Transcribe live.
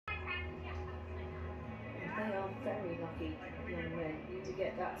lucky young men to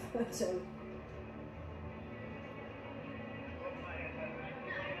get that photo.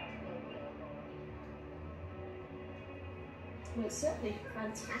 Well, it's certainly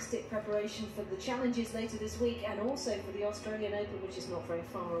fantastic preparation for the challenges later this week and also for the Australian Open, which is not very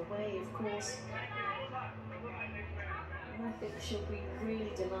far away, of course. And I think she'll be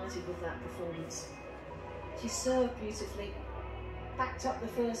really delighted with that performance. She served beautifully, backed up the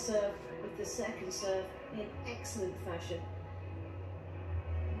first serve with the second serve in excellent fashion.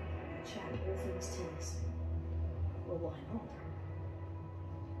 Chat all things tennis. Well, why not?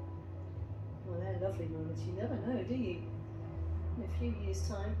 Well, they're lovely moments. You never know, do you? In a few years'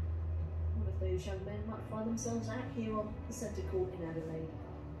 time, one of those young men might find themselves out here on the centre court in Adelaide.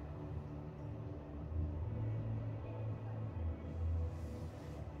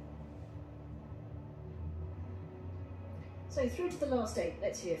 So through to the last 8,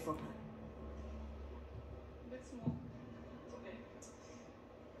 let's hear from her. A bit small. It's okay.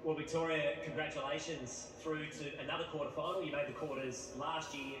 Well, Victoria, congratulations through to another quarter-final. You made the quarters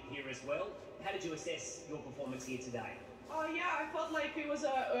last year here as well. How did you assess your performance here today? Yeah, I felt like it was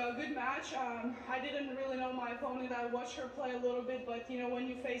a good match. I didn't really know my opponent. I watched her play a little bit, but you know, when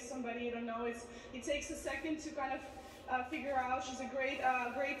you face somebody you don't know, it takes a second to kind of figure out. She's a great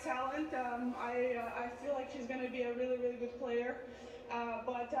talent. I feel like she's going to be a really good player.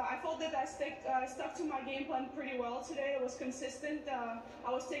 But I felt that I stuck to my game plan pretty well today. It was consistent.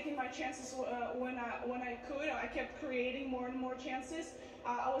 I was taking my chances when I could. I kept creating more and more chances.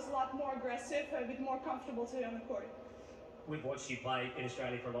 I was a lot more aggressive, a bit more comfortable today on the court. We've watched you play in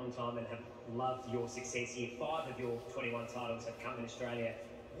Australia for a long time and have loved your success here. 5 of your 21 titles have come in Australia.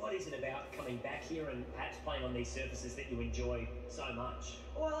 What is it about coming back here and perhaps playing on these surfaces that you enjoy so much?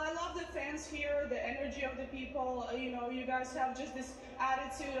 Well, I love the fans here, the energy of the people. You know, you guys have just this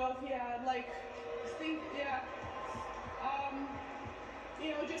attitude of, you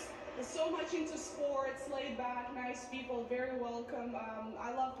know, just so much into sports, laid back, nice people, very welcome.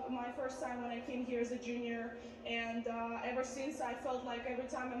 I loved my first time when I came here as a junior, and ever since I felt like every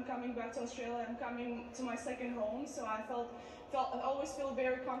time I'm coming back to Australia, I'm coming to my second home. So I always feel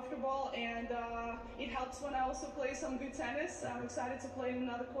very comfortable, and it helps when I also play some good tennis. I'm excited to play in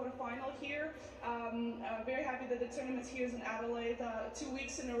another quarterfinal here. Very happy that the tournament here is in Adelaide, 2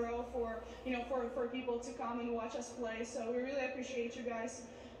 weeks in a row for people to come and watch us play. So we really appreciate you guys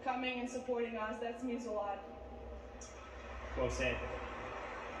coming and supporting us. That means a lot. Well said.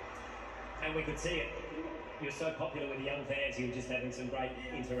 And we could see it. You're so popular with the young fans. You were just having some great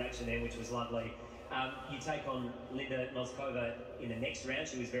interaction there, which was lovely. You take on Linda Noskova in the next round.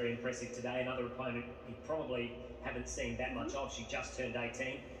 She was very impressive today. Another opponent you probably haven't seen that much of. She just turned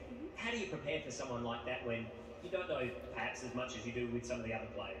 18. How do you prepare for someone like that when you don't know perhaps as much as you do with some of the other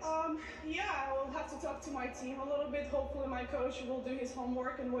players? Yeah, I will have to talk to my team a little bit. Hopefully my coach will do his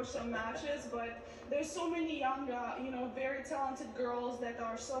homework and watch some matches. But there's so many young, very talented girls that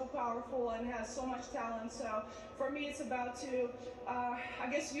are so powerful and has so much talent. So for me, it's about to, I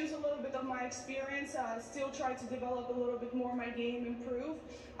guess, use a little bit of my experience, still try to develop a little bit more my game, improve,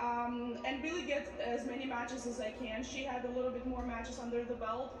 and really get as many matches as I can. She had a little bit more matches under the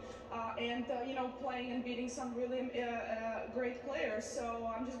belt, and playing and beating some really great players.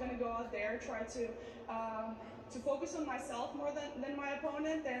 So I'm just going to go out there, try to focus on myself more than my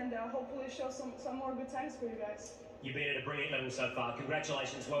opponent, and hopefully show some more good tennis for you guys. You've been at a brilliant level so far.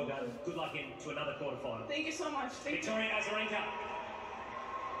 Congratulations, well done. Good luck into another quarterfinal. Thank you so much. Victoria Azarenka.